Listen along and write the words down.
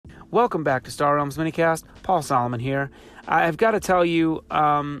Welcome back to Star Realms Minicast. Paul Solomon here. I've got to tell you,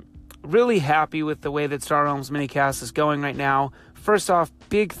 really happy with the way that Star Realms Minicast is going right now. First off,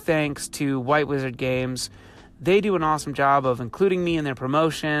 big thanks to White Wizard Games. They do an awesome job of including me in their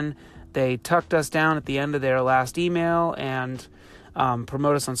promotion. They tucked us down at the end of their last email and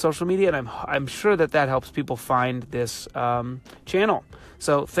promote us on social media, and I'm sure that helps people find this channel.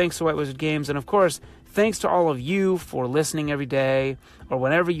 So thanks to White Wizard Games, and of course, thanks to all of you for listening every day or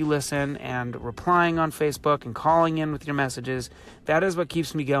whenever you listen and replying on Facebook and calling in with your messages. That is what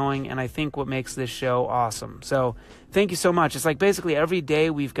keeps me going, and I think what makes this show awesome. So thank you so much. It's like basically every day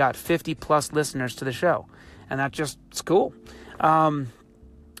we've got 50 plus listeners to the show, and it's cool. It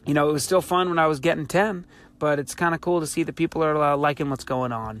was still fun when I was getting 10, but it's kind of cool to see that people are liking what's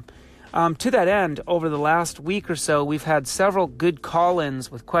going on. To that end, over the last week or so, we've had several good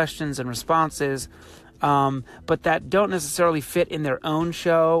call-ins with questions and responses, but that don't necessarily fit in their own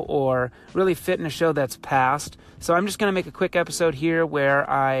show or really fit in a show that's past. So I'm just going to make a quick episode here where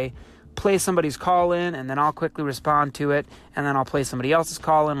I play somebody's call-in, and then I'll quickly respond to it, and then I'll play somebody else's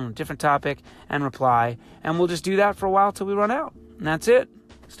call-in on a different topic and reply. And we'll just do that for a while till we run out. And that's it.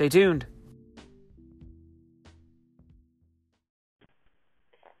 Stay tuned.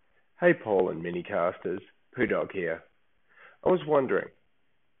 Hey Paul and Minicasters, Poo-Dog here. I was wondering,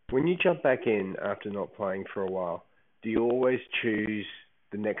 when you jump back in after not playing for a while, do you always choose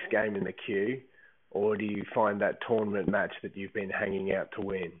the next game in the queue, or do you find that tournament match that you've been hanging out to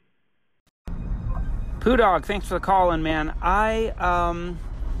win? Poo-Dog, thanks for the call-in, man. I'm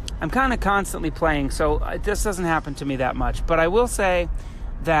kind of constantly playing, so this doesn't happen to me that much. But I will say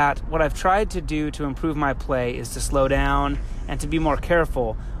that what I've tried to do to improve my play is to slow down and to be more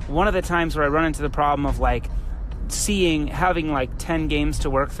careful. One of the times where I run into the problem of having 10 games to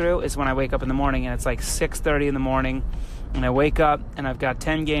work through is when I wake up in the morning and it's 6:30 in the morning, and I wake up and I've got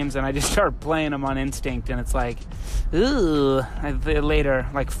 10 games and I just start playing them on instinct, and it's ooh. Later,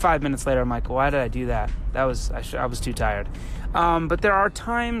 5 minutes later, I'm like, why did I do that? I was too tired. But there are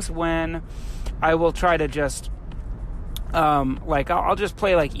times when I will try to just I'll just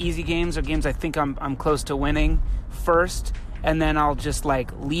play easy games or games I think I'm close to winning first, and then I'll just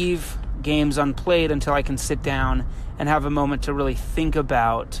leave games unplayed until I can sit down and have a moment to really think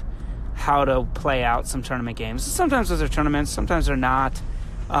about how to play out some tournament games. Sometimes those are tournaments, sometimes they're not.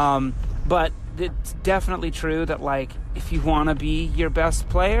 But it's definitely true that if you want to be your best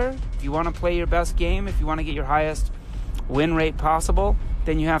player, if you want to play your best game, if you want to get your highest win rate possible,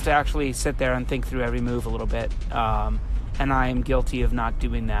 then you have to actually sit there and think through every move a little bit. And I am guilty of not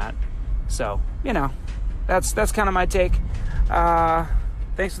doing that. So, that's kind of my take.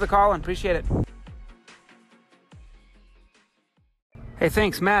 Thanks for the call and appreciate it. Hey,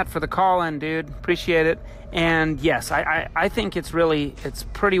 thanks, Matt, for the call in, dude. Appreciate it. And yes, I think it's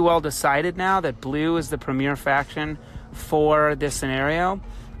pretty well decided now that blue is the premier faction for this scenario.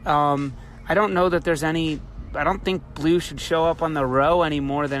 I don't know that I don't think blue should show up on the row any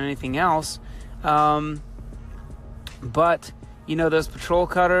more than anything else. But, those patrol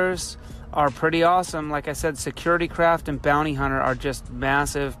cutters are pretty awesome. Like I said, Security Craft and Bounty Hunter are just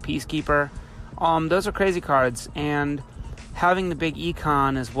massive. Peacekeeper. Those are crazy cards. And having the big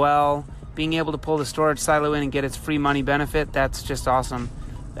econ as well, being able to pull the storage silo in and get its free money benefit, that's just awesome.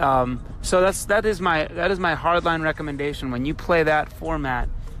 So that is my hardline recommendation. When you play that format,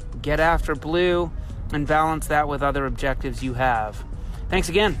 get after blue and balance that with other objectives you have. Thanks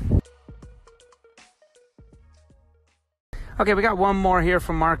again. Okay, we got one more here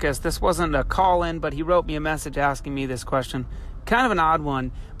from Marcus. This wasn't a call-in, but he wrote me a message asking me this question. Kind of an odd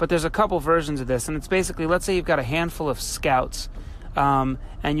one, but there's a couple versions of this, and it's basically, let's say you've got a handful of scouts, and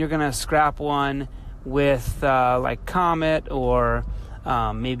you're going to scrap one with Comet or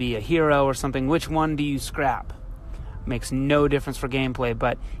maybe a hero or something. Which one do you scrap? Makes no difference for gameplay,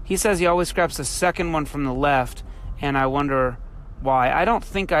 but he says he always scraps the second one from the left, and I wonder why. I don't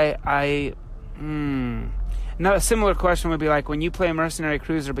think Now, a similar question would be when you play a Mercenary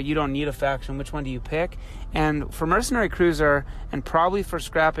Cruiser but you don't need a faction, which one do you pick? And for Mercenary Cruiser, and probably for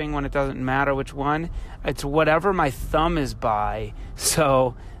scrapping when it doesn't matter which one, it's whatever my thumb is by.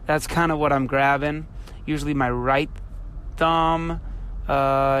 So that's kind of what I'm grabbing. Usually my right thumb.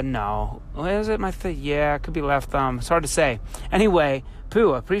 No. Is it my yeah, it could be left thumb. It's hard to say. Anyway,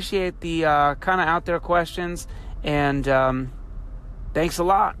 Pooh, appreciate the kind of out there questions, and thanks a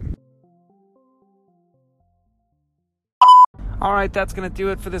lot. All right, that's going to do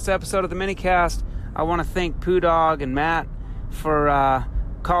it for this episode of the Minicast. I want to thank Poo-Dog and Matt for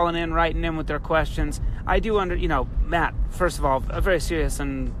calling in, writing in with their questions. I do Matt, first of all, a very serious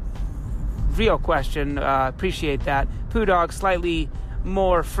and real question. Appreciate that. Poo-Dog, slightly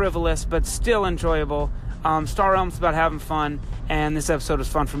more frivolous, but still enjoyable. Star Realm's about having fun, and this episode was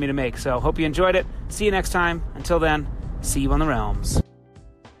fun for me to make. So hope you enjoyed it. See you next time. Until then, see you on the realms.